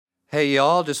Hey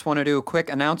y'all, just want to do a quick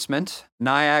announcement.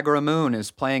 Niagara Moon is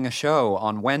playing a show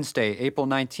on Wednesday, April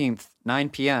 19th, 9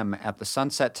 p.m. at the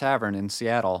Sunset Tavern in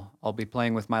Seattle. I'll be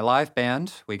playing with my live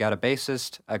band. We got a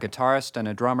bassist, a guitarist, and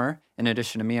a drummer, in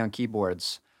addition to me on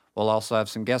keyboards. We'll also have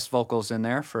some guest vocals in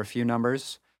there for a few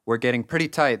numbers. We're getting pretty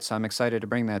tight, so I'm excited to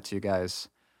bring that to you guys.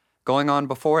 Going on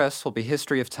before us will be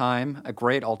History of Time, a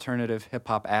great alternative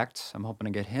hip-hop act. I'm hoping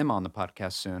to get him on the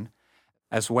podcast soon.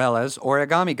 As well as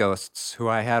Origami Ghosts, who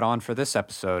I had on for this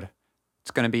episode.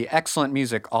 It's going to be excellent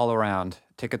music all around.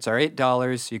 Tickets are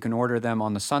 $8. You can order them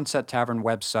on the Sunset Tavern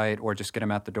website or just get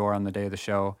them at the door on the day of the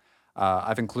show.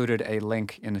 I've included a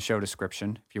link in the show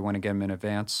description if you want to get them in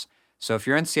advance. So if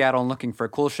you're in Seattle and looking for a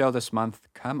cool show this month,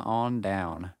 come on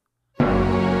down.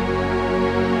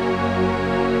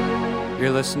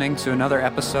 You're listening to another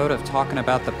episode of Talking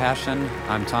About the Passion.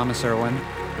 I'm Thomas Irwin.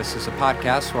 This is a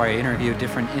podcast where I interview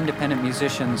different independent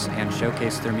musicians and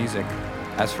showcase their music.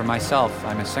 As for myself,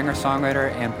 I'm a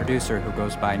singer-songwriter and producer who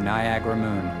goes by Niagara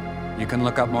Moon. You can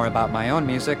look up more about my own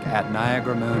music at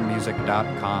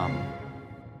niagaramoonmusic.com.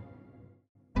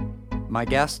 My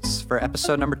guests for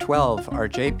episode number 12 are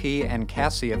JP and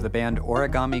Cassie of the band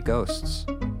Origami Ghosts.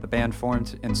 The band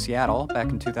formed in Seattle back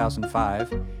in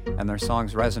 2005, and their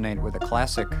songs resonate with a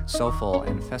classic, soulful,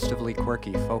 and festively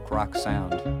quirky folk rock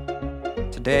sound.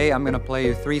 Today, I'm going to play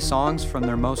you 3 songs from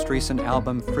their most recent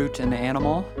album, Fruit and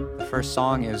Animal. The first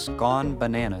song is Gone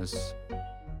Bananas.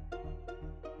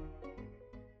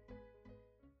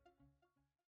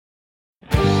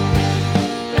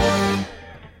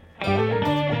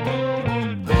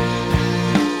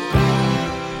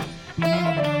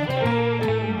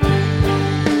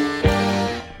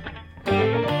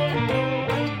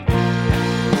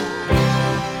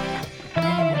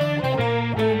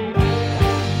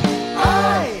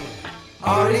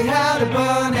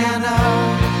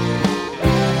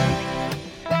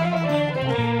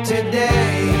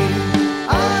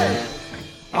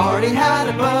 I've already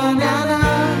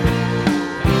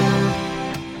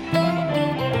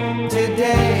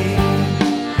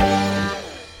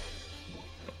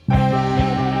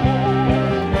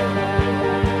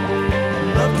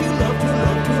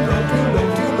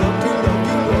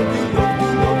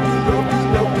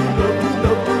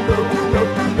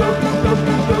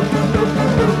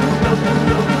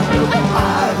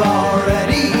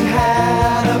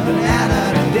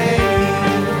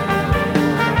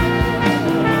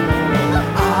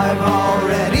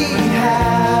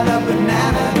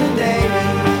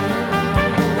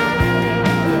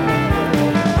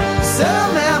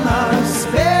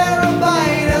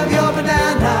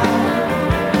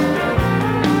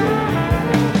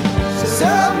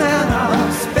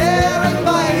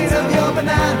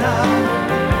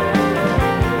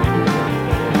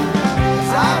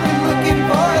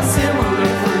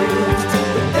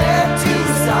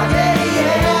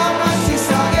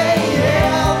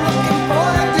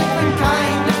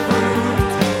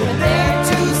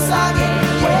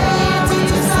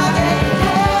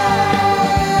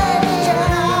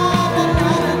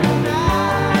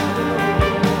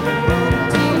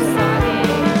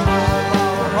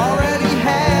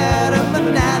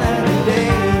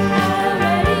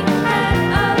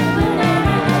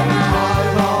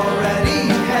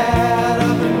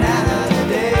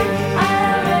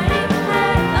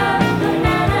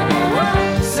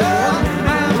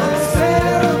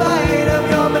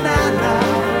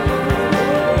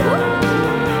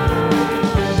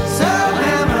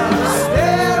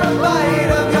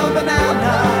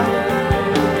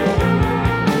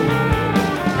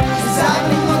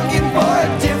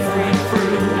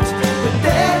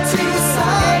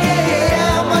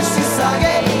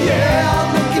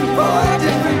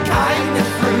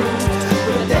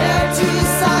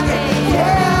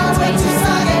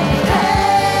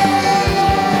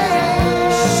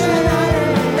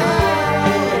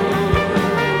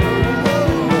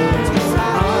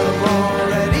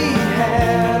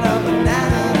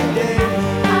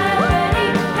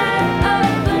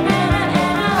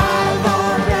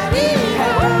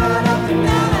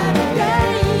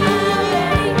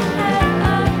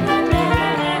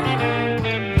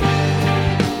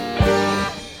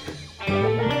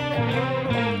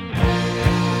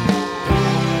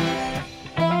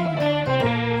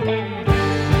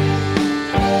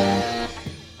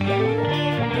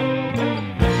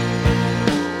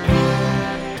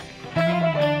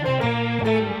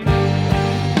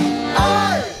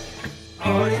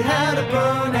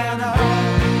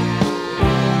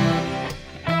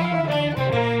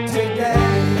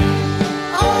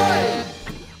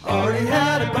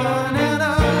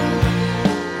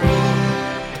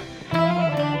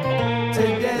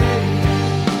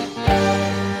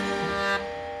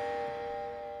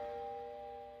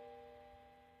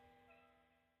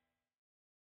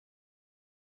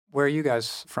Where are you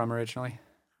guys from originally?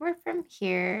 We're from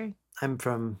here. I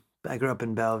grew up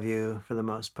in Bellevue for the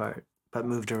most part, but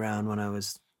moved around when I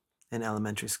was in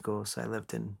elementary school. So I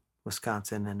lived in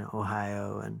Wisconsin and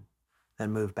Ohio and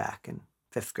then moved back in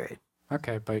 5th grade.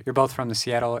 Okay, but you're both from the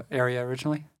Seattle area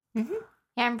originally? Mm-hmm.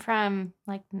 Yeah, I'm from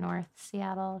like North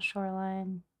Seattle,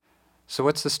 Shoreline. So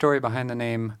what's the story behind the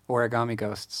name Origami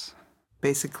Ghosts?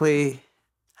 Basically,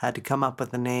 had to come up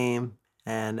with a name,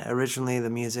 and originally the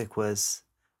music was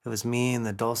me and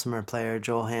the dulcimer player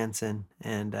Joel Hansen,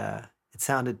 and it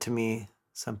sounded to me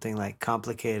something like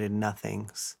complicated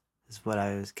nothings is what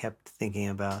I was kept thinking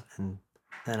about, and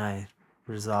then I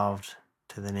resolved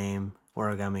to the name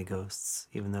Origami Ghosts,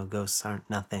 even though ghosts aren't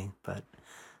nothing, but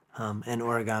and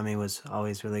origami was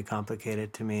always really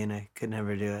complicated to me, and I could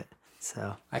never do it.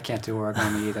 So I can't do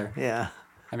origami either. yeah.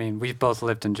 I mean, we've both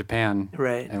lived in Japan,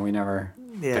 Right. and we never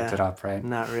picked it up, right?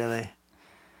 Not really.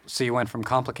 So you went from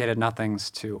complicated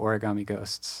nothings to Origami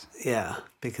Ghosts. Yeah,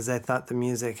 because I thought the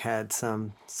music had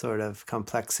some sort of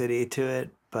complexity to it,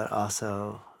 but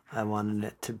also I wanted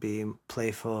it to be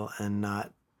playful and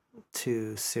not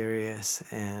too serious,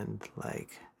 and like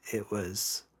it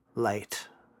was light.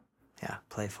 Yeah,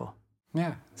 playful.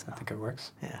 Yeah, I think it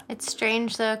works. Yeah. It's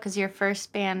strange though, because your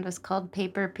first band was called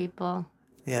Paper People,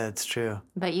 Yeah, that's true.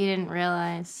 but you didn't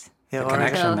realize. Yeah, The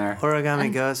connection there.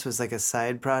 Origami Ghost was like a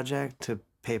side project to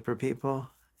Paper People,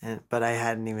 but I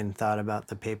hadn't even thought about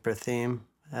the paper theme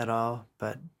at all.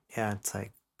 But yeah, it's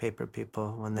like paper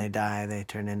people. When they die, they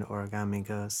turn into origami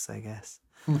ghosts, I guess.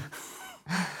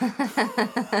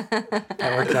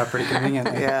 That worked out pretty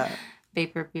conveniently. Yeah.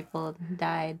 Paper People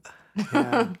died.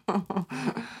 Yeah.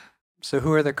 So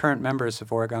who are the current members of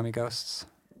Origami Ghosts?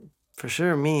 For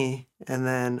sure, me. And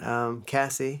then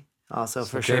Cassie, also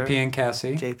So for JP sure. and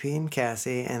Cassie. JP and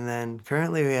Cassie. And then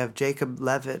currently we have Jacob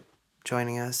Levitt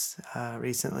joining us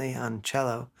recently on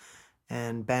cello.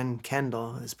 And Ben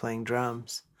Kendall is playing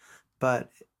drums. But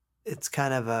it's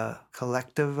kind of a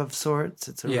collective of sorts.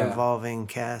 It's a revolving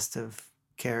cast of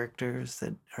characters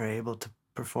that are able to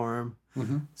perform.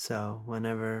 Mm-hmm. So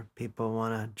whenever people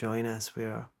want to join us, we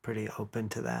are pretty open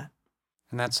to that.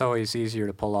 And that's always easier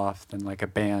to pull off than like a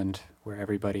band where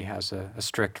everybody has a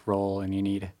strict role and you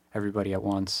need everybody at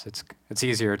once. It's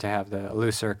easier to have the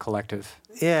looser collective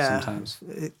sometimes.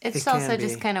 It's also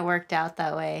just kind of worked out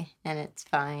that way, and it's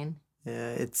fine. Yeah,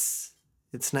 it's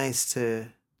nice to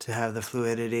have the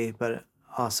fluidity, but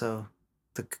also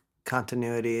the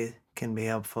continuity can be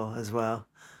helpful as well.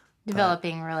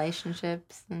 Developing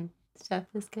relationships and stuff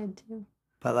is good too.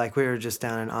 But like we were just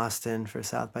down in Austin for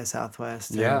South by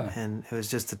Southwest, and it was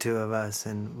just the two of us,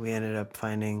 and we ended up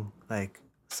finding like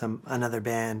another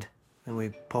band, and we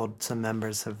pulled some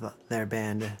members of their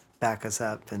band to back us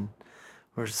up, and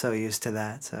we're so used to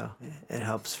that, so it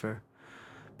helps for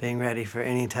being ready for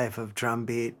any type of drum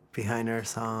beat behind our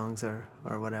songs or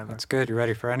whatever. That's good. You're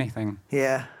ready for anything.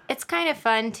 Yeah. It's kind of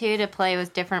fun, too, to play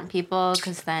with different people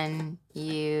because then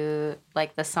you,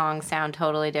 like, the songs sound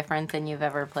totally different than you've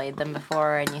ever played them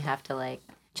before, and you have to, like,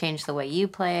 change the way you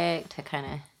play it to kind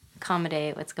of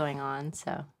accommodate what's going on.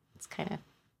 So it's kind of...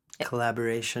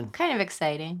 Collaboration. Kind of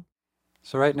exciting.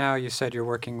 So right now you said you're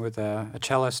working with a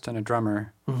cellist and a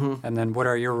drummer. Mm-hmm. And then what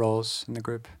are your roles in the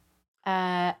group?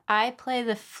 I play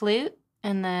the flute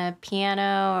and the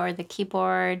piano or the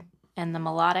keyboard and the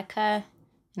melodica,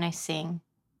 and I sing.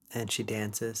 And she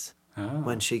dances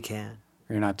when she can.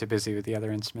 You're not too busy with the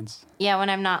other instruments? Yeah, when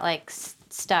I'm not, like,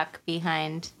 stuck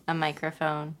behind a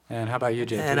microphone. And how about you,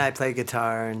 JP? And I play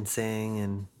guitar and sing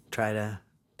and try to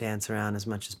dance around as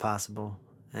much as possible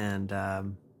and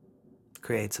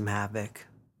create some havoc.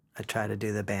 I try to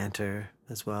do the banter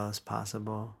as well as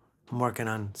possible. I'm working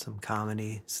on some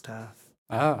comedy stuff.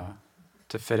 Oh,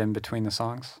 to fit in between the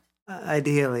songs?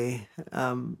 Ideally.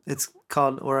 It's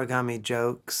called Origami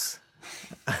Jokes.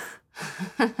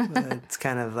 It's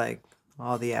kind of like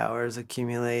all the hours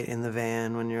accumulate in the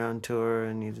van when you're on tour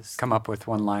and you just... Come up with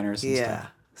one-liners and stuff. Yeah,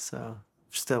 so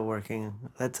still working.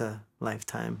 That's a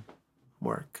lifetime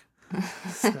work.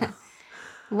 So.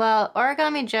 Well,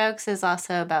 Origami Jokes is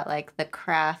also about, like, the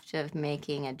craft of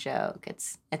making a joke.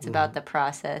 It's about the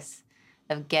process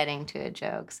of getting to a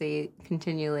joke. So you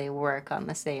continually work on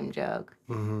the same joke.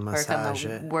 Work on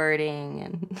the wording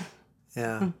and...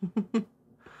 Yeah.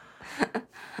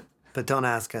 But don't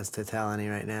ask us to tell any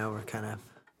right now. We're kind of...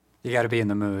 You got to be in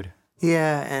the mood.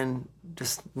 Yeah, and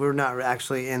just we're not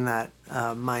actually in that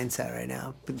mindset right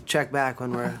now. But check back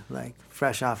when we're, like,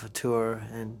 fresh off a tour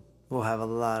and... We'll have a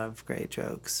lot of great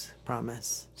jokes,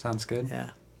 promise. Sounds good.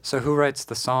 Yeah. So who writes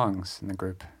the songs in the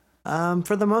group?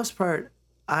 For the most part,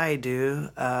 I do,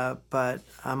 but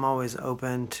I'm always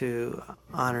open to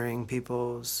honoring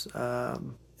people's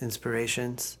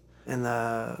inspirations. In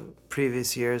the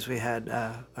previous years, we had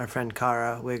our friend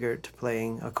Kara Wigert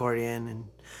playing accordion, and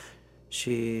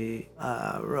she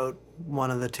wrote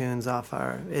one of the tunes off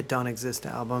our It Don't Exist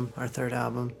album, our third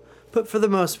album. But for the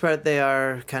most part, they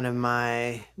are kind of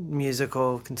my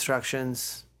musical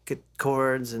constructions, get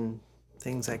chords and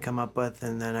things I come up with,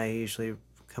 and then I usually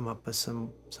come up with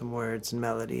some words and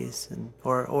melodies, and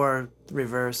or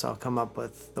reverse. I'll come up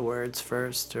with the words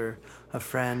first, or a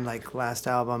friend like last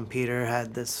album, Peter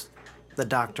had the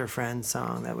Doctor Friend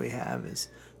song that we have is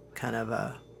kind of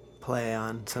a play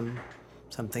on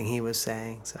something he was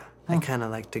saying. So I kind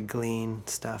of like to glean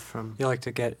stuff from. You like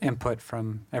to get input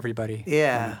from everybody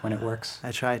Yeah, when it works.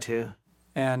 I try to.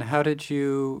 And how did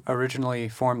you originally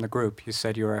form the group? You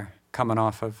said you were coming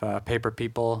off of Paper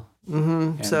People.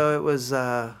 Mm-hmm. So it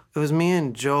was me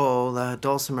and Joel, the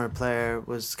dulcimer player,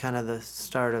 was kind of the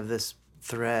start of this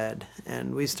thread,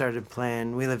 and we started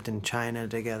playing. We lived in China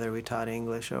together. We taught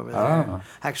English over there. Oh.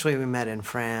 Actually, we met in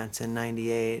France in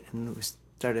 '98, and we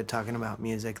started talking about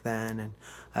music then. And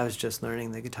I was just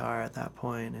learning the guitar at that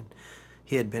point, and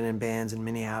he had been in bands in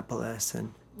Minneapolis,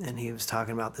 and he was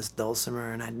talking about this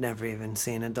dulcimer, and I'd never even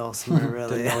seen a dulcimer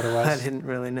really. Didn't know what it was. I didn't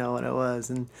really know what it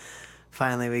was, and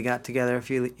finally we got together a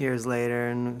few years later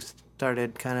and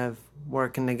started kind of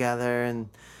working together, and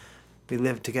we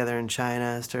lived together in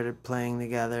China, started playing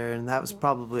together, and that was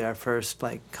probably our first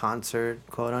like concert,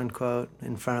 quote unquote,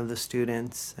 in front of the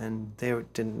students, and they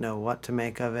didn't know what to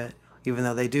make of it, even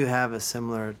though they do have a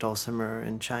similar dulcimer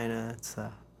in China. It's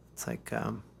like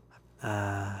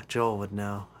Joel would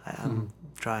know. I'm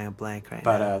drawing a blank right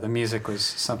now. But the music was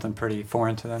something pretty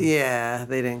foreign to them. Yeah,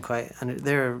 they didn't quite.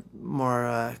 They were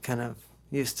more kind of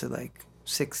used to like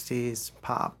 '60s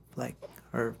pop, like,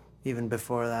 or even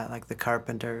before that, like the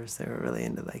Carpenters. They were really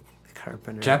into like the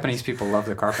Carpenters. Japanese people love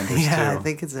the Carpenters too. Yeah, I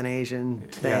think it's an Asian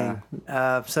thing.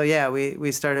 Yeah. So yeah,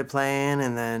 we started playing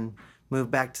and then moved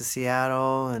back to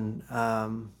Seattle and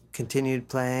continued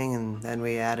playing, and then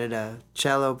we added a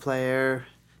cello player,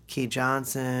 Key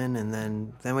Johnson, and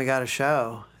then we got a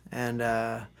show, and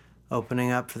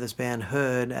opening up for this band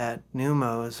Hood at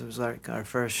Numos. It was like our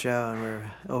first show, and we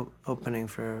were opening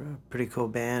for a pretty cool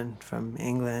band from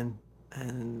England,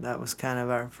 and that was kind of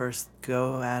our first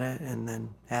go at it, and then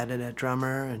added a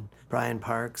drummer, and Brian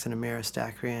Parks and Amira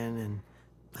Stacrian,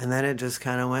 and then it just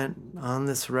kind of went on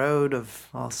this road of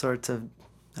all sorts of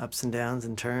ups and downs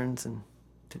and turns, and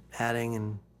adding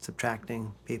and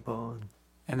subtracting people.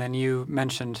 And then you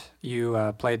mentioned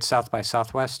you played South by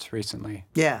Southwest recently.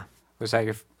 Yeah. Was that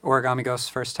your Origami Ghost's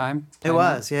first time? It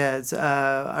was, yeah. It's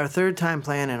our third time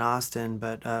playing in Austin,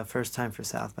 but first time for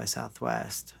South by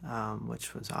Southwest,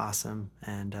 which was awesome,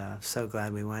 and so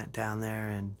glad we went down there.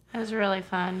 And It was really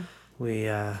fun. we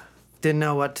didn't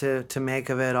know what to make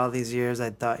of it all these years.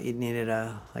 I thought you needed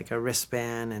a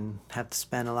wristband and have to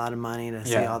spend a lot of money to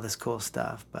see all this cool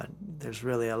stuff, but there's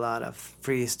really a lot of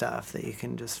free stuff that you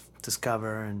can just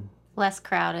discover, and Less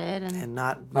crowded and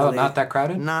not really, not that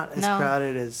crowded? Not as No.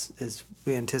 crowded as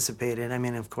we anticipated. I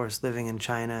mean, of course, living in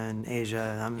China and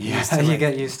Asia, I'm used Yeah, to you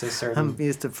get used to certain. I'm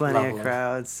used to plenty level of of-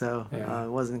 crowds, so Yeah. it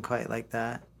wasn't quite like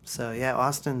that. So yeah,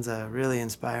 Austin's a really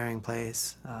inspiring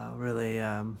place. Really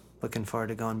looking forward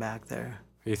to going back there.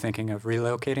 Are you thinking of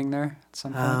relocating there at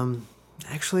some point?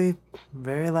 Actually,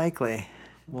 very likely.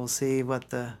 We'll see what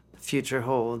the future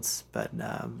holds, but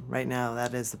right now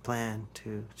that is the plan,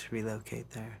 to relocate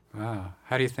there. Wow.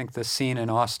 How do you think the scene in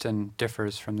Austin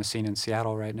differs from the scene in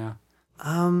Seattle right now?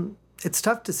 It's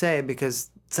tough to say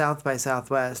because South by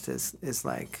Southwest is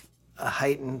like a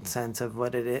heightened sense of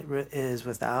what it is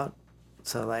without.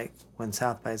 So like when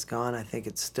South by's gone, I think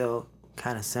it's still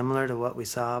kind of similar to what we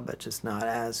saw, but just not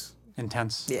as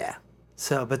Intense. yeah.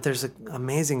 So, but there's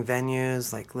amazing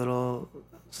venues, like little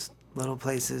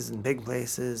places and big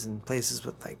places, and places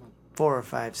with like 4 or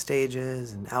 5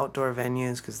 stages, and outdoor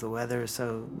venues because the weather is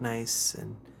so nice,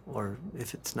 and or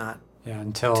if it's not Yeah,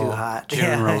 until too hot. June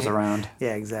Yeah. rolls around.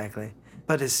 Yeah, exactly.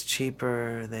 But it's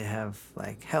cheaper. They have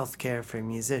like healthcare for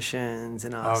musicians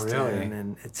in Austin, really?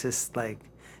 and it's just like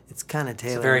it's kind of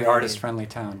tailored. It's a very artist-friendly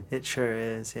town. It sure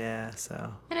is, yeah.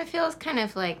 So and it feels kind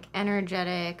of like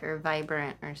energetic or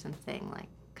vibrant or something, like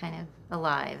kind of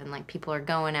alive, and like people are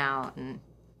going out and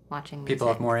watching music. People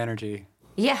have more energy.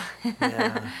 Yeah.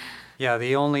 yeah, Yeah,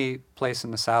 the only place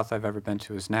in the South I've ever been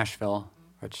to is Nashville,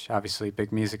 which obviously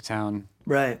big music town.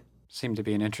 right. Seemed to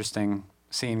be an interesting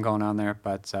scene going on there,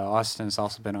 but Austin's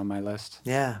also been on my list.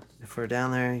 Yeah, if we're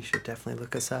down there, you should definitely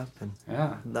look us up, and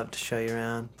Yeah. I'd love to show you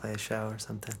around, play a show or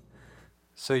something.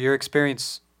 So your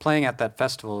experience playing at that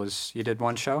festival is you did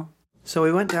one show? So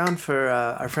we went down for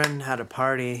our friend had a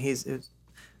party. It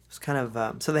was kind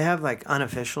of so they have like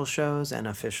unofficial shows and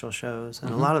official shows,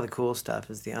 and a lot of the cool stuff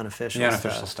is the unofficial The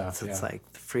unofficial stuff, So it's yeah.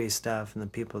 like the free stuff and the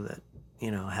people that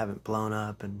haven't blown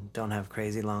up and don't have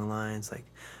crazy long lines. Like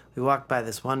we walked by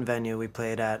this one venue we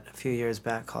played at a few years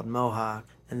back called Mohawk,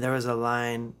 and there was a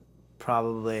line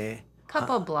probably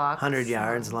Couple blocks. 100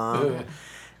 yards long. Ugh.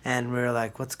 And we were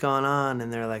like, what's going on?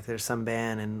 And they're like, there's some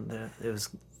band, and it was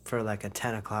for like a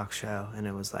 10 o'clock show, and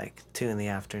it was like 2 in the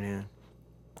afternoon.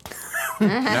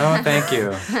 No, thank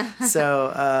you.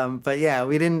 So, but yeah,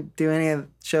 we didn't do any of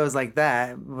shows like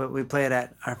that. But we played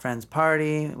at our friend's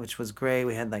party, which was great.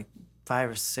 We had like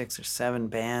 5 or 6 or 7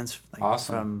 bands like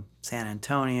Awesome. from San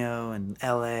Antonio and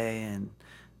LA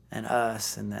and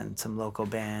us, and then some local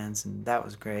bands, and that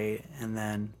was great. And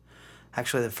then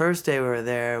actually the first day we were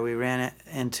there, we ran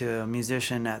into a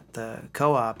musician at the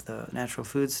co-op, the natural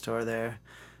food store there,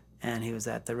 and he was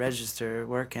at the register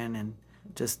working, and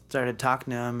just started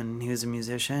talking to him, and he was a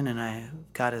musician, and I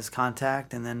got his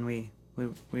contact, and then we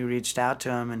reached out to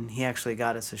him, and he actually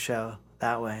got us a show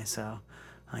that way. So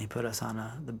he put us on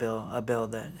a bill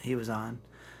that he was on.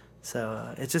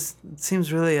 So it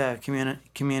seems really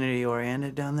community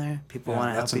oriented down there. People Yeah, want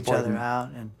to help that's each other important. out,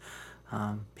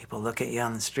 and people look at you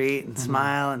on the street and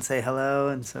smile and say hello,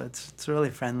 and so it's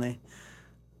really friendly.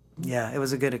 Yeah, it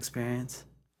was a good experience.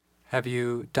 Have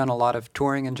you done a lot of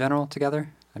touring in general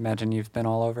together? I imagine you've been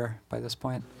all over by this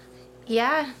point.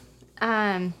 Yeah.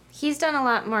 He's done a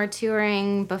lot more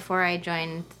touring before I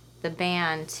joined the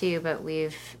band too, but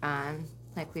we've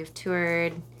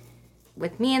toured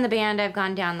with me and the band. I've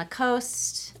gone down the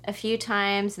coast a few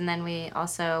times, and then we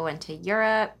also went to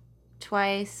Europe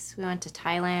twice. We went to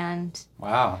Thailand.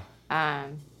 Wow.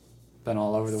 Been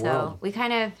all over the So world. we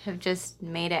kind of have just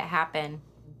made it happen.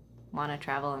 Want to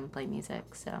travel and play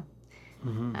music, so.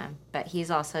 But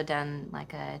he's also done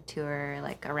like a tour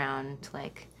like around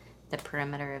like the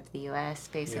perimeter of the U.S.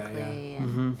 basically.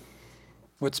 And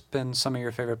What's been some of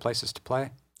your favorite places to play?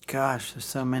 Gosh, there's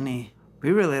so many. We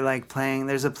really like playing.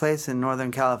 There's a place in Northern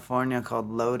California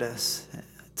called Lotus.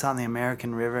 It's on the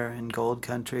American River in Gold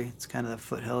Country. It's kind of the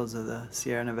foothills of the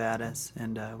Sierra Nevadas,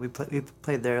 and we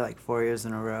played there like 4 years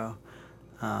in a row.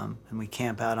 And we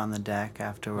camp out on the deck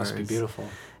afterwards. Must be beautiful.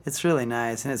 It's really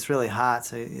nice, and it's really hot,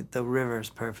 so the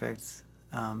river's perfect.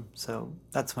 So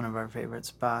that's one of our favorite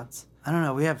spots. I don't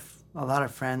know, we have a lot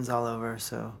of friends all over,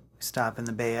 so we stop in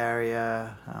the Bay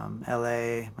Area,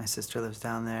 LA, my sister lives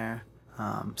down there.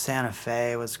 Santa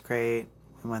Fe was great,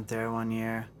 we went there one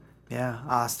year. Yeah,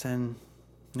 Austin,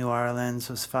 New Orleans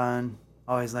was fun.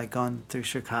 Always like going through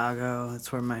Chicago,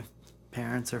 that's where my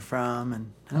parents are from,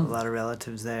 and I have a lot of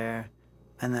relatives there.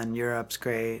 And then Europe's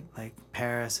great, like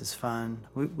Paris is fun.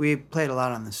 We played a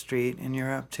lot on the street in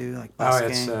Europe too, like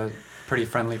busking. It's a pretty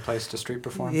friendly place to street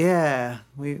perform. Yeah,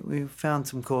 we found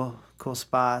some cool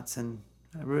spots, and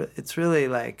it's really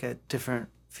like a different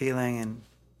feeling and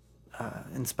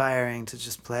inspiring to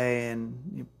just play, and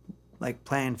you like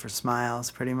playing for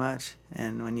smiles pretty much.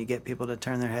 And when you get people to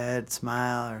turn their head,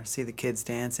 smile, or see the kids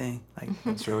dancing, like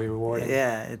It's really rewarding.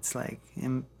 yeah, it's like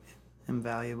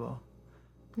invaluable.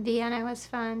 Vienna was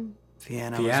fun.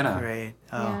 Vienna Vienna. was great.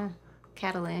 Oh. Yeah.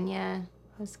 Catalonia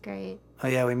was great. Oh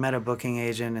yeah, we met a booking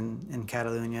agent in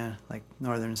Catalonia, like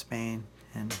northern Spain,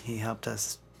 and he helped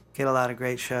us get a lot of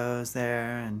great shows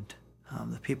there, and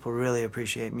the people really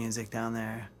appreciate music down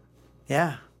there.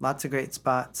 Yeah, lots of great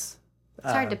spots.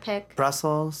 It's hard to pick.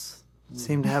 Brussels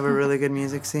seemed to have a really good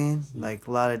music scene, like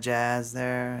a lot of jazz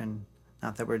there, and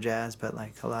not that we're jazz, but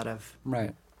like a lot of,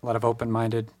 Right. A lot of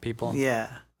open-minded people. yeah.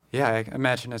 Yeah, I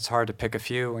imagine it's hard to pick a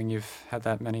few when you've had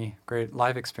that many great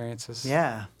live experiences.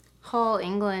 Yeah. Whole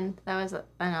England. That was an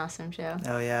awesome show.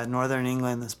 Oh yeah, Northern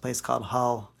England, this place called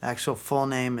Hull. Actual full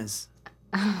name is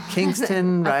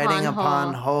Kingston riding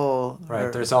upon Hull. Right,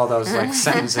 or there's all those like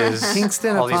sentences,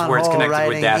 Kingston all these upon words Hull connected with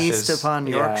riding dashes. east upon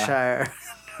Yeah, Yorkshire.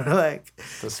 We're like,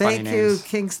 those funny thank you, names.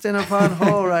 Kingston upon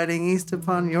Hull riding east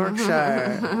upon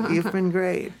Yorkshire. You've been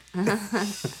great.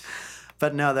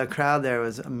 But no, the crowd there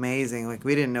was amazing. Like,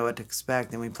 we didn't know what to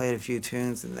expect, and we played a few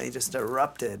tunes, and they just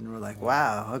erupted, and we're like,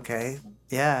 wow, okay,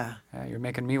 yeah, Yeah, you're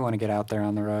making me want to get out there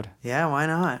on the road. yeah, why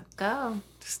not? Go.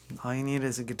 Just all you need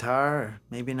is a guitar, or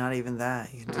maybe not even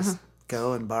that. You can just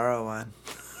go and borrow one.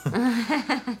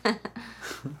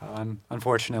 I'm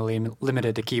unfortunately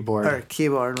limited to keyboard. Or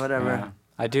keyboard, whatever. Yeah.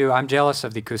 I'm jealous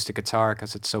of the acoustic guitar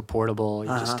because it's so portable. You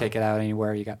just take it out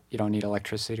anywhere. You don't need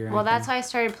electricity or anything. Well, that's why I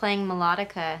started playing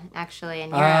melodica, actually,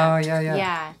 in Oh, Europe. yeah.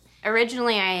 Yeah.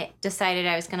 Originally, I decided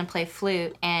I was going to play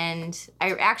flute, and And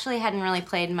I actually hadn't really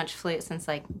played much flute since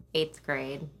like 8th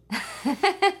grade.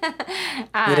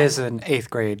 It is an 8th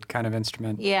grade kind of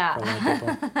instrument Yeah. for a lot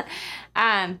of people.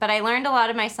 But I learned a lot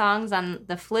of my songs on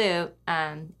the flute.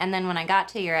 And then when I got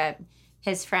to Europe,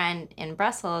 his friend in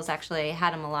Brussels actually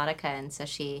had a melodica, and so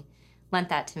she lent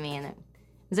that to me, and it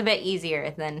was a bit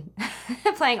easier than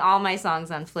playing all my songs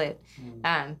on flute.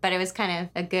 But it was kind of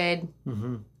a good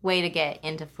way to get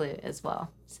into flute as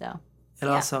well. So It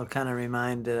also kind of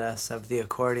reminded us of the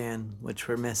accordion, which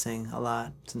we're missing a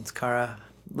lot since Cara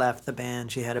left the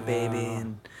band. She had a baby,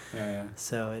 and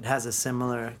so it has a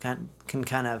similar can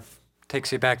kind of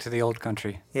takes you back to the old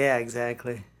country. Yeah,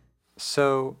 exactly.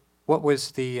 So, what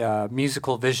was the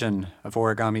musical vision of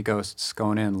Origami Ghosts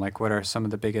going in? Like, what are some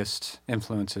of the biggest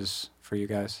influences for you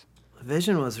guys? The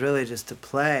vision was really just to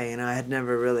play. I had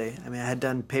never really. I had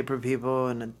done Paper People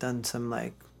and had done some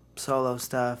like solo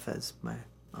stuff as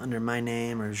under my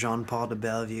name, or Jean-Paul de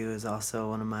Bellevue is also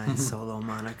one of my solo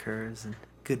monikers, and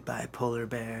Goodbye Polar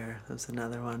Bear was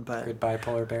another one. But Goodbye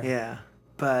Polar Bear. Yeah,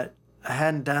 but I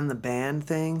hadn't done the band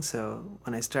thing, so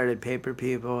when I started Paper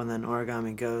People and then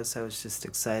Origami Ghosts, I was just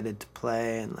excited to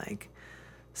play and like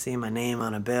see my name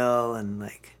on a bill, and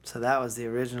like so that was the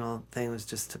original thing, was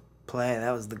just to play.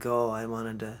 That was the goal. I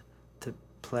wanted to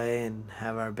play and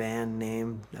have our band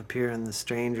name appear in the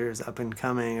Strangers Up and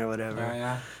Coming or whatever.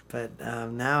 Yeah. But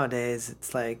nowadays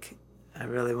it's like I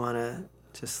really want to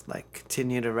just like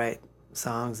continue to write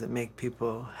songs that make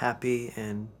people happy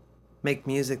and make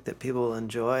music that people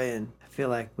enjoy, and I feel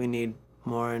like we need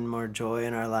more and more joy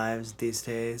in our lives these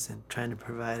days, and trying to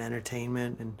provide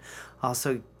entertainment, and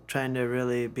also trying to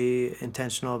really be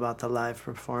intentional about the live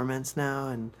performance now,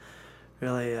 and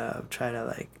really try to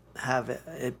like have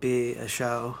it be a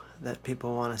show that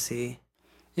people want to see.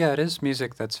 Yeah, it is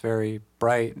music that's very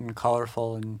bright and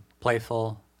colorful and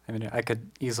playful. I mean, I could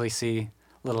easily see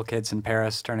little kids in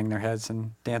Paris turning their heads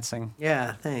and dancing.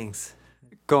 Yeah, thanks.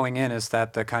 Going in, is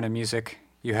that the kind of music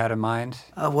you had in mind?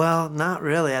 Well, not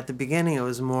really. At the beginning, it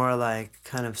was more like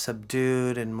kind of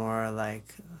subdued and more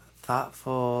like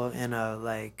thoughtful in a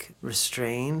like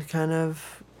restrained kind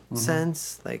of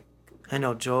sense. Like I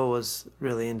know Joel was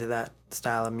really into that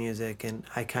style of music, and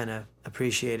I kind of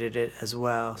appreciated it as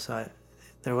well. So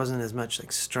there wasn't as much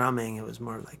like strumming. It was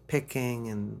more like picking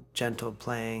and gentle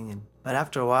playing. But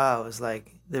after a while, it was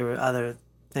like there were other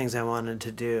things I wanted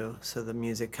to do. So the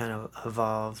music kind of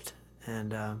evolved.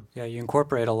 And Yeah, you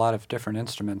incorporate a lot of different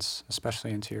instruments,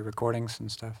 especially into your recordings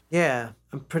and stuff. yeah,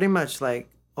 I'm pretty much like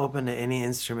open to any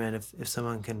instrument. If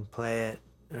someone can play it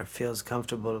or feels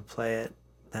comfortable to play it,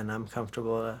 then I'm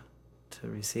comfortable to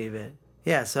receive it.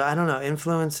 Yeah, so I don't know,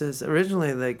 influences.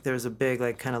 Originally, like there was a big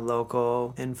like kind of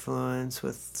local influence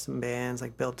with some bands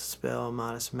like Built to Spill,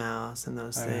 Modest Mouse, and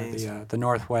those things. The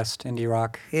Northwest indie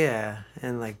rock. Yeah,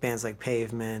 and like bands like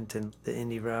Pavement and the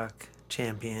indie rock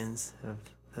champions of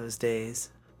those days.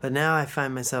 But now I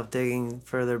find myself digging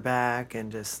further back,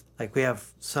 and just like we have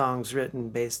songs written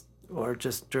based or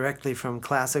just directly from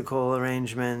classical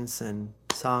arrangements, and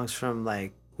songs from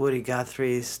like Woody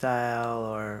Guthrie style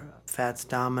or Fats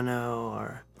Domino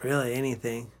or really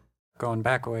anything. Going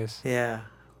back ways. Yeah,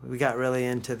 we got really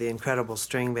into the Incredible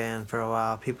String Band for a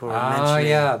while. People were Oh, mentioning.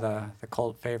 yeah, the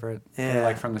cult favorite. Yeah. They're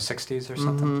like from the 60s or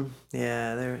something.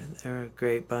 Yeah, they're a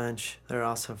great bunch. They're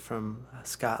also from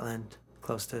Scotland,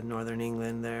 close to northern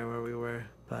England there where we were.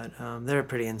 But they're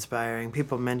pretty inspiring.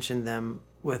 People mentioned them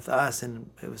with us, and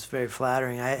it was very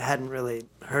flattering. I hadn't really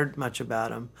heard much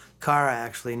about them. Cara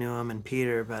actually knew them, and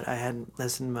Peter, but I hadn't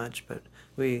listened much. But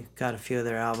we got a few of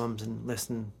their albums and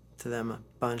listened to them a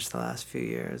bunch the last few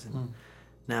years. And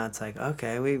now it's like,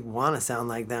 okay, we want to sound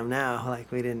like them now.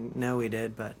 Like we didn't know we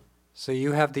did, but... So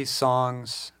you have these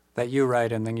songs that you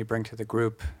write and then you bring to the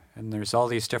group, and there's all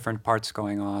these different parts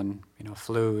going on,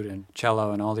 flute and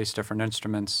cello and all these different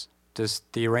instruments. Does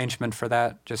the arrangement for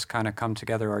that just kind of come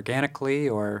together organically,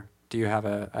 or do you have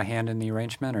a hand in the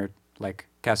arrangement? Or like,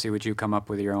 Cassie, would you come up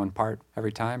with your own part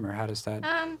every time, or how does that?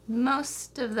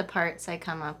 Most of the parts I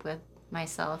come up with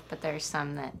myself, but there's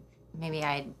some that maybe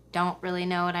I don't really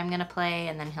know what I'm going to play,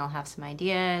 and then he'll have some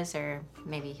ideas, or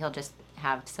maybe he'll just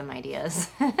have some ideas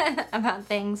about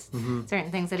things,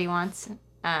 certain things that he wants,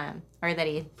 or that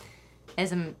he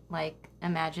is like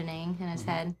imagining in his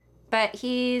head. But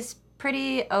he's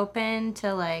pretty open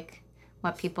to like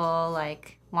what people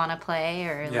like want to play,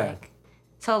 or like,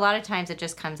 so a lot of times it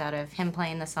just comes out of him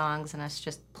playing the songs and us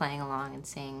just playing along and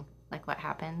seeing like what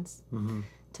happens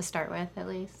to start with, at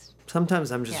least.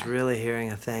 Sometimes I'm just really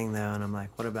hearing a thing though, and I'm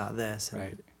like, what about this?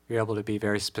 Right. You're able to be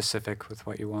very specific with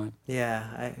what you want.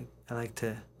 Yeah, I like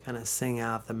to kind of sing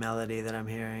out the melody that I'm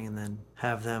hearing and then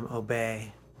have them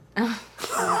obey.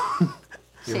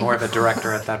 You're more of a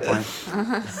director at that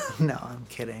point. No, I'm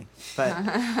kidding. But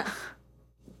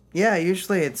yeah,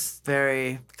 usually it's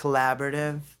very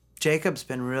collaborative. Jacob's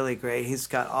been really great. He's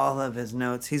got all of his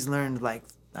notes. He's learned like,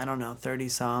 I don't know, 30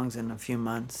 songs in a few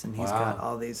months, and he's got Wow.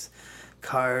 all these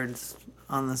cards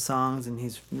on the songs, and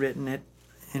he's written it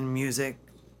in music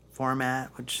format,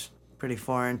 which is pretty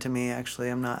foreign to me, actually.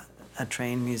 I'm not a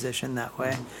trained musician that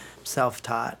way.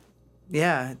 Self-taught.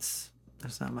 Yeah,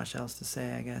 there's not much else to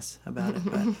say, I guess, about it.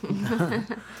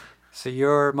 But So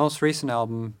your most recent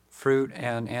album, Fruit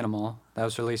and Animal, that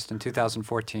was released in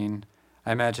 2014.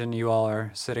 I imagine you all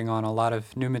are sitting on a lot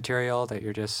of new material that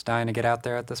you're just dying to get out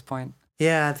there at this point.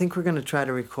 yeah, I think we're going to try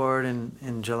to record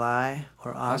in July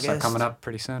or August. That's coming up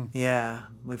pretty soon. Yeah,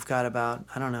 we've got about,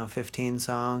 I don't know, 15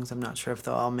 songs. I'm not sure if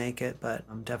they'll all make it, but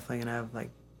I'm definitely going to have like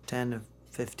 10 to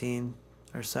 15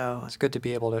 or so. It's good to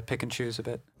be able to pick and choose a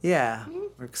bit. Yeah,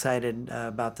 we're excited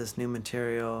about this new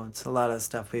material. It's a lot of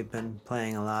stuff we've been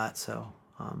playing a lot, so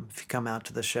if you come out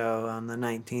to the show on the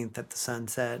 19th at the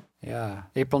Sunset. Yeah.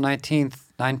 April 19th,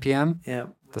 9 p.m., Yep.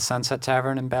 the Sunset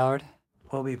Tavern in Ballard.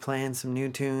 We'll be playing some new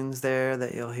tunes there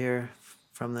that you'll hear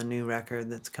from the new record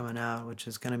that's coming out, which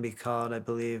is going to be called, I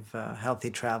believe,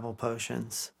 Healthy Travel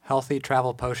Potions. Healthy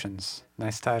Travel Potions.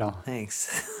 Nice title.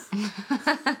 Thanks.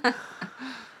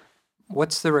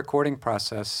 What's the recording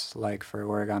process like for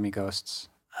Origami Ghosts?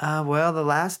 Well, the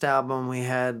last album we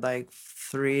had like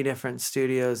 3 different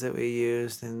studios that we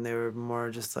used, and they were more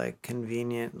just like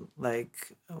convenient.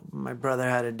 Like my brother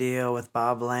had a deal with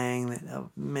Bob Lang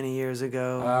many years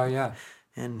ago. Oh, yeah.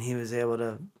 And he was able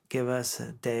to give us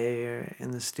a day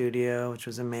in the studio, which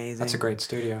was amazing. That's a great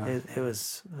studio. It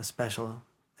was a special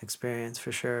experience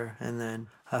for sure. And then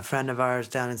a friend of ours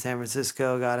down in San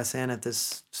Francisco got us in at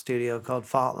this studio called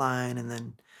Fault Line, and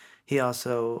then he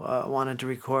also wanted to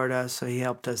record us, so he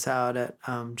helped us out at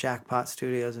Jackpot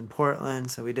Studios in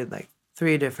Portland. So we did like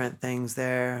 3 different things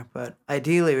there. But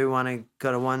ideally, we want to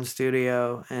go to one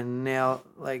studio and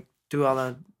do all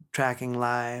the tracking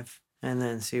live, and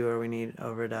then see where we need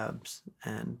overdubs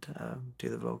and do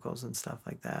the vocals and stuff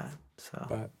like that. So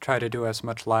But try to do as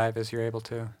much live as you're able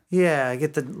to. yeah,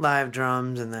 get the live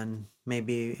drums, and then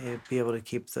maybe be able to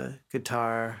keep the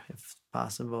guitar if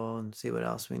possible, and see what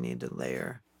else we need to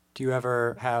layer. Do you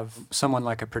ever have someone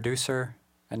like a producer,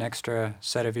 an extra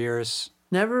set of ears?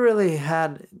 Never really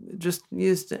had, just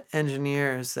used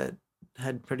engineers that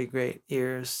had pretty great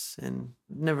ears, and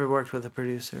never worked with a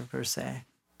producer per se.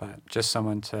 But just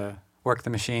someone to work the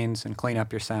machines and clean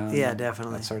up your sound? Yeah, and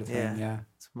definitely. That sort of thing, yeah.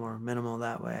 It's more minimal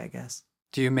that way, I guess.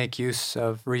 Do you make use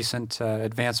of recent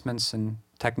advancements in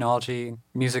technology,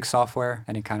 music software,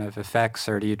 any kind of effects,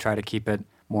 or do you try to keep it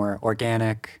more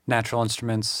organic, natural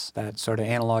instruments, that sort of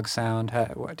analog sound?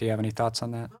 Do you have any thoughts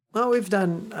on that? Well, we've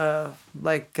done,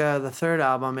 the third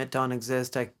album, It Don't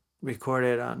Exist, I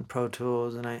recorded on Pro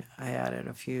Tools, and I added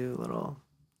a few little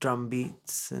drum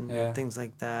beats and things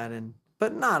like that,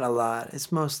 but not a lot.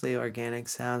 It's mostly organic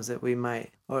sounds that we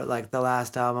might, or like the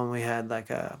last album, we had like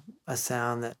a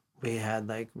sound that we had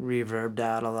like reverbed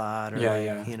out a lot, or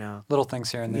you know, little things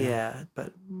here and there. Yeah,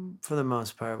 but for the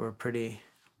most part, we're pretty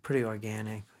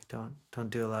organic. We don't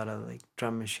do a lot of like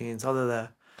drum machines, although the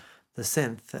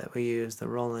synth that we use, the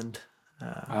Roland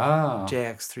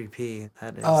JX3P,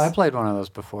 that is. Oh, I played one of those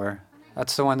before.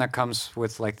 That's the one that comes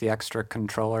with like the extra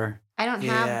controller. I don't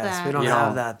have that. We don't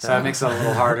have that, though. So that makes it a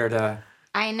little harder to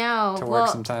I know. work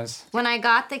sometimes. When I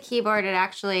got the keyboard, it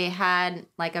actually had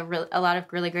like a lot of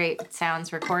really great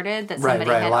sounds recorded that somebody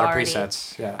had a lot already. of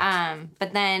presets. Yeah.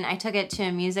 But then I took it to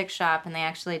a music shop, and they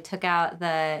actually took out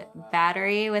the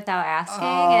battery without asking,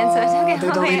 and so it took it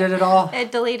they deleted it all.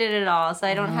 It deleted it all, so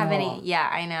I don't have any. Yeah,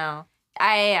 I know.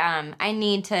 I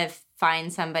need to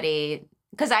find somebody.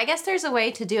 Because I guess there's a way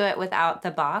to do it without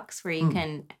the box where you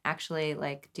can actually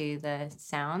like do the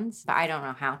sounds. But I don't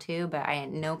know how to, but I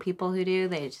know people who do.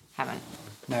 They just haven't.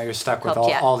 Now you're stuck with helped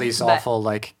yet, all these but- awful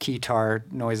like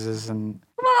keytar noises and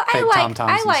Well, fake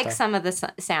tom-toms I and like stuff. some of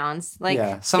the sounds, like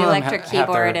some the of them electric have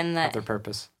keyboard their, and the have their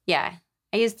purpose. yeah.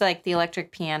 I used like the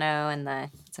electric piano and the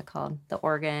what's it called, the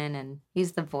organ, and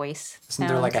use the voice. Isn't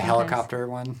there like a sometimes. helicopter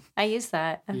one? I use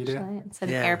that You actually. do? It's an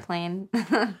Yeah. airplane.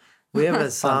 We have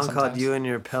a song called sometimes. You and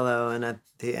Your Pillow, and at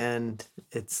the end,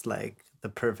 it's like the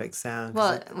perfect sound.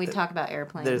 'cause Well, we talk about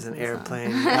airplanes. there's an in the song.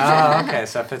 airplane. Oh, okay.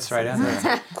 So it fits right in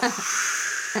there.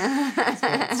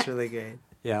 It's really great.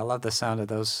 Yeah, I love the sound of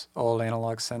those old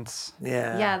analog synths.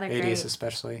 Yeah. Yeah, they're 80s great.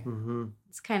 especially. Mm-hmm.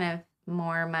 It's kind of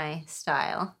more my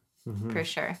style, Mm-hmm. for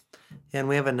sure. And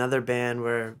we have another band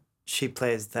where she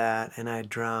plays that and I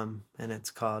drum, and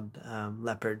it's called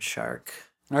Leopard Shark.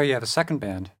 Oh, you have a second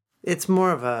band. It's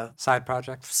more of a Side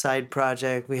project? side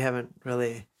project. We haven't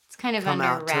really It's kind of come under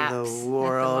out wraps to at the the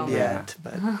world moment. yet,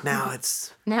 but now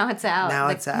it's Now it's out. Now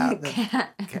The it's out.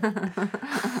 cat.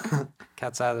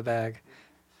 Cat's out of the bag.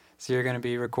 So you're going to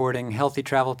be recording Healthy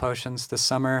Travel Potions this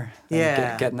summer? And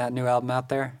Yeah. getting that new album out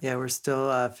there? Yeah, we're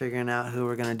still figuring out who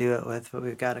we're going to do it with, but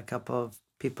we've got a couple of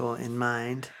people in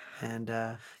mind. And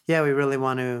yeah, we really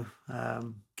want to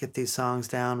get these songs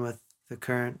down with the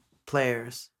current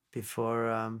players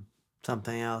before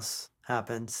something else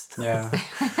happens. Yeah.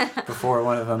 Before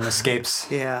one of them escapes,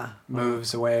 Yeah.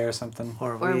 moves away or something.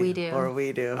 Or we do. Or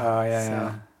we do. Oh, yeah, So,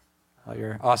 yeah. Oh,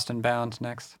 you're Austin bound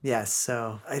next? Yes,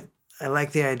 so I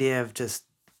like the idea of just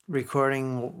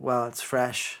recording while it's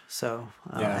fresh. So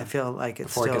Yeah. I feel like it's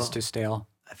Before still it gets too stale.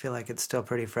 I feel like it's still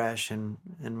pretty fresh, and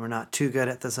we're not too good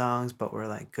at the songs, but we're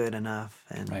like good enough.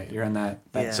 And Right, you're in that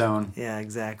yeah, zone. Yeah,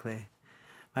 exactly.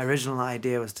 My original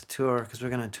idea was to tour, because we're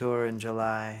going to tour in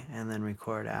July and then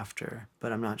record after.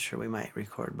 But I'm not sure, we might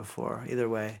record before. Either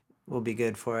way, we'll be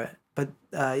good for it. But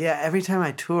yeah, every time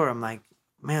I tour, I'm like,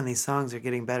 man, these songs are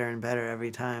getting better and better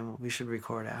every time. We should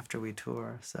record after we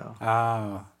tour. So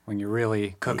Oh, when you're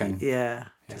really cooking. yeah,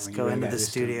 Yeah, just when you go really into got the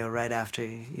used to it. studio right after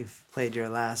you've played your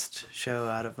last show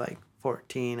out of like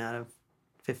 14 out of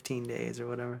 15 days or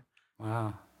whatever.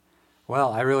 Wow.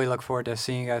 Well, I really look forward to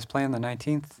seeing you guys play on the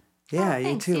 19th. Yeah, you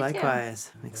thanks, too, you too.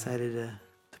 likewise. I'm excited to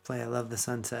play. I love the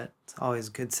sunset. It's always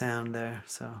good sound there.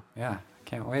 So Yeah,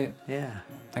 can't wait. yeah,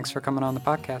 Thanks for coming on the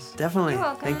podcast. definitely. You're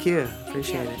welcome. Thank you. Thank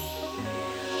Appreciate you. it.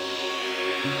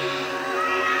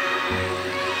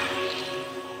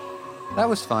 That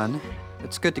was fun.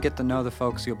 It's good to get to know the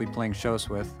folks you'll be playing shows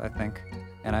with, I think.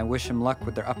 And I wish them luck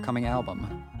with their upcoming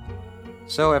album.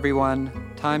 So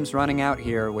everyone, time's running out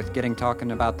here with getting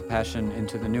Talking About the Passion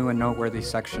into the new and noteworthy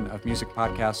section of music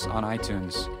podcasts on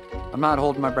iTunes. I'm not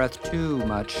holding my breath too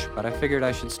much, but I figured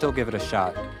I should still give it a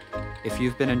shot. If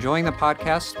you've been enjoying the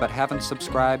podcast but haven't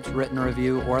subscribed, written a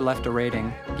review, or left a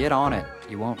rating, get on it.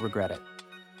 You won't regret it.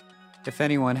 If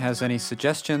anyone has any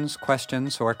suggestions,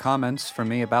 questions, or comments for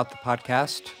me about the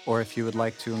podcast, or if you would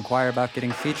like to inquire about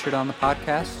getting featured on the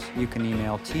podcast, you can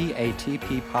email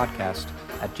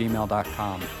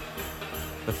tatppodcast@gmail.com.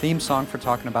 The theme song for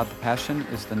Talking About the Passion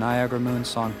is the Niagara Moon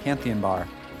song Pantheon Bar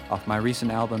off my recent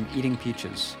album Eating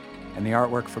Peaches, and the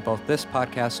artwork for both this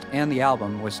podcast and the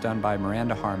album was done by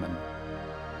Miranda Harmon.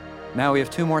 Now we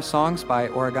have 2 more songs by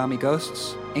Origami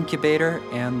Ghosts, Incubator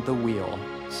and The Wheel.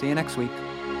 See you next week.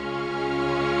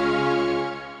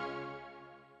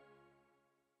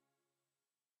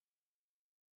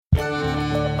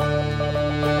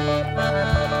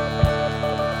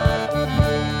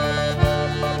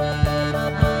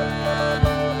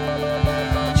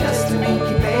 Just an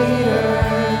incubator.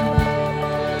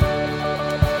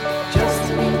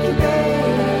 Just an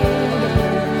incubator.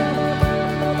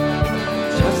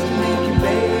 Just an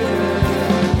incubator.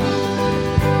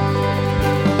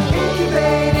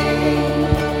 Incubating.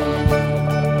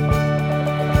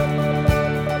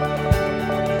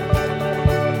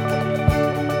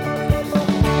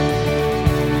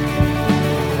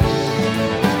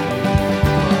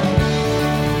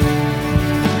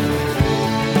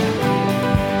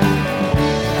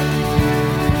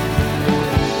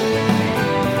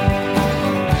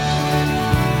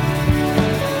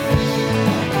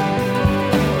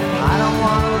 I don't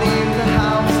want to leave the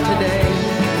house today.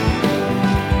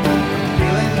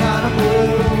 Feeling kind of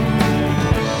blue.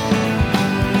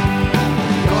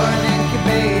 You're an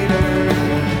incubator.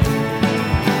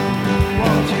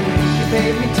 Won't you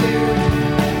incubate me too?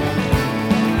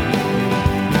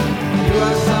 You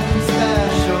are something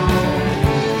special.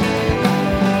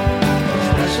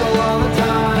 Special all the